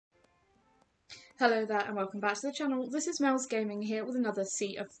Hello there and welcome back to the channel. This is Mel's Gaming here with another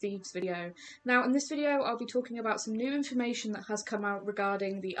Sea of Thieves video. Now in this video I'll be talking about some new information that has come out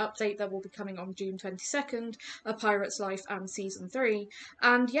regarding the update that will be coming on June 22nd, A Pirate's Life and Season 3,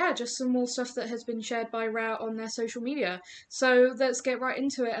 and yeah, just some more stuff that has been shared by Rare on their social media. So let's get right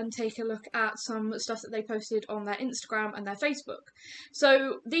into it and take a look at some stuff that they posted on their Instagram and their Facebook.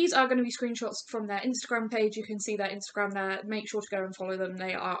 So these are going to be screenshots from their Instagram page. You can see their Instagram there. Make sure to go and follow them.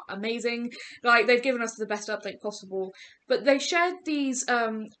 They are amazing. They've given us the best update possible, but they shared these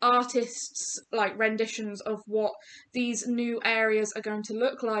artists' renditions of what these new areas are going to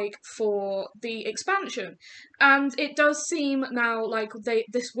look like for the expansion, and it does seem now like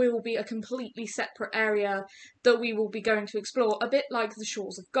this will be a completely separate area that we will be going to explore, a bit like the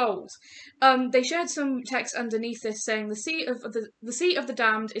Shores of Gold. They shared some text underneath this saying the Sea of the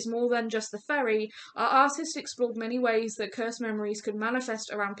Damned is more than just the ferry. Our artists explored many ways that cursed memories could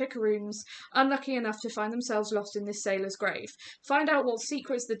manifest around picaroons, unlucky enough to find themselves lost in this sailor's grave. Find out what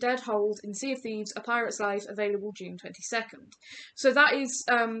secrets the dead hold in Sea of Thieves, A Pirate's Life, available June 22nd. So that is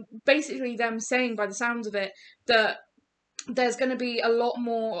basically them saying, by the sounds of it, that there's going to be a lot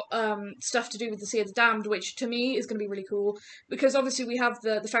more stuff to do with the Sea of the Damned, which to me is going to be really cool, because obviously we have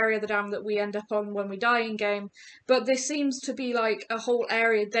the Ferry of the Damned that we end up on when we die in game, but this seems to be like a whole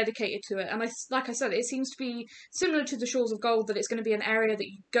area dedicated to it, and like I said, it seems to be similar to the Shores of Gold, that it's going to be an area that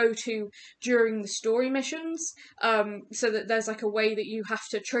you go to during the story missions, so that there's like a way that you have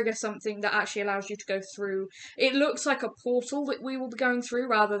to trigger something that actually allows you to go through. It looks like a portal that we will be going through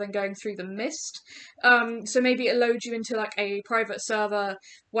rather than going through the mist, so maybe it loads you into like a private server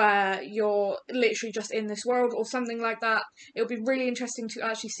where you're literally just in this world or something like that. It'll be really interesting to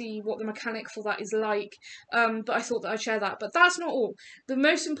actually see what the mechanic for that is like, but I thought that I'd share that. But that's not all. The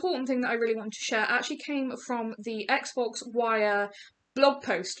most important thing that I really wanted to share actually came from the Xbox Wire blog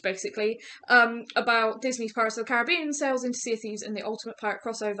post, basically, about Disney's Pirates of the Caribbean sails into Sea of Thieves in the Ultimate Pirate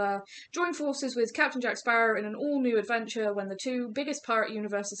crossover. Join forces with Captain Jack Sparrow in an all-new adventure when the two biggest pirate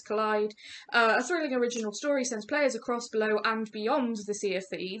universes collide. A thrilling original story sends players across, below, and beyond the Sea of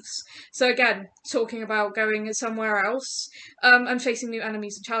Thieves. So again, talking about going somewhere else, and facing new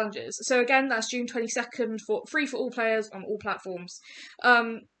enemies and challenges. So again, that's June 22nd, free for all players on all platforms.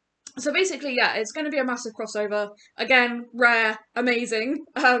 So basically, yeah, it's going to be a massive crossover. Again, Rare, amazing.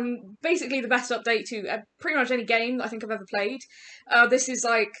 Basically the best update to pretty much any game that I think I've ever played. This is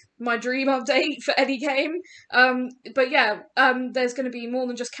like my dream update for any game. But yeah, there's going to be more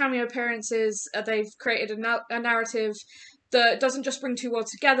than just cameo appearances. They've created a narrative that doesn't just bring two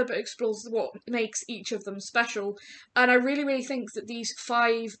worlds together, but explores what makes each of them special. And I really, really think that these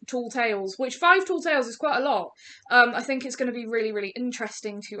 5 tall tales, which 5 tall tales is quite a lot, I think it's going to be really, really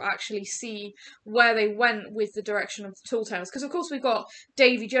interesting to actually see where they went with the direction of the tall tales. Because of course we've got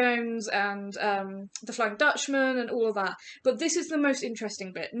Davy Jones and the Flying Dutchman and all of that, but this is the most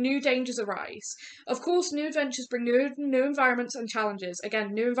interesting bit. New dangers arise. Of course, new adventures bring new environments and challenges.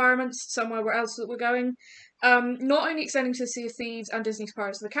 Again, new environments, somewhere else that we're going. Not only extending to the Sea of Thieves and Disney's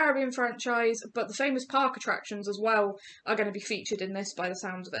Pirates of the Caribbean franchise, but the famous park attractions as well are going to be featured in this by the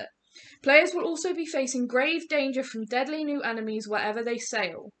sounds of it. Players will also be facing grave danger from deadly new enemies wherever they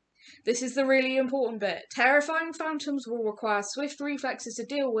sail. This is the really important bit. Terrifying phantoms will require swift reflexes to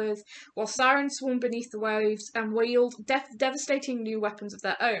deal with, while sirens swarm beneath the waves and wield devastating new weapons of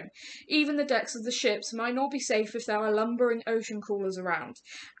their own. Even the decks of the ships might not be safe if there are lumbering ocean crawlers around.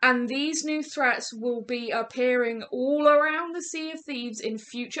 And these new threats will be appearing all around the Sea of Thieves in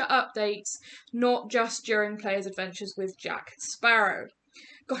future updates, not just during players' adventures with Jack Sparrow.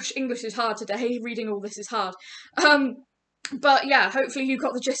 Gosh, English is hard today. Reading all this is hard. But yeah, hopefully you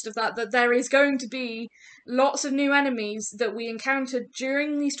got the gist of that there is going to be lots of new enemies that we encountered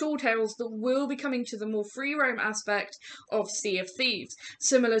during these tall tales that will be coming to the more free roam aspect of Sea of Thieves,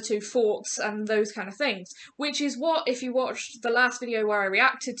 similar to forts and those kind of things, which is what, if you watched the last video where I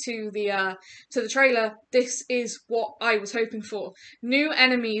reacted to the trailer, this is what I was hoping for. New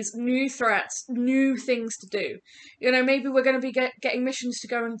enemies, new threats, new things to do. You know, maybe we're going to be getting missions to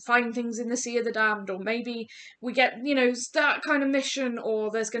go and find things in the Sea of the Damned, or maybe we get, you know, that kind of mission, or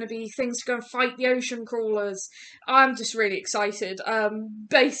there's going to be things to go and fight the ocean crawlers. I'm just really excited.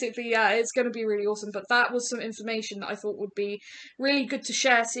 Basically, yeah, it's going to be really awesome, but that was some information that I thought would be really good to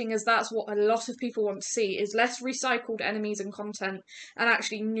share, seeing as that's what a lot of people want to see, is less recycled enemies and content, and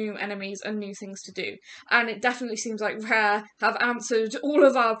actually new enemies and new things to do. And it definitely seems like Rare have answered all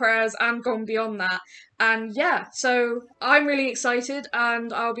of our prayers and gone beyond that. And yeah, so I'm really excited,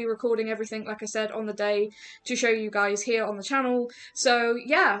 and I'll be recording everything, like I said, on the day to show you guys here on the channel. So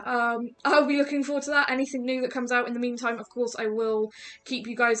yeah, I'll be looking forward to that. anything new that comes out in the meantime, of course, I will keep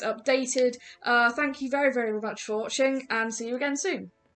you guys updated. Thank you very, very much for watching, and see you again soon.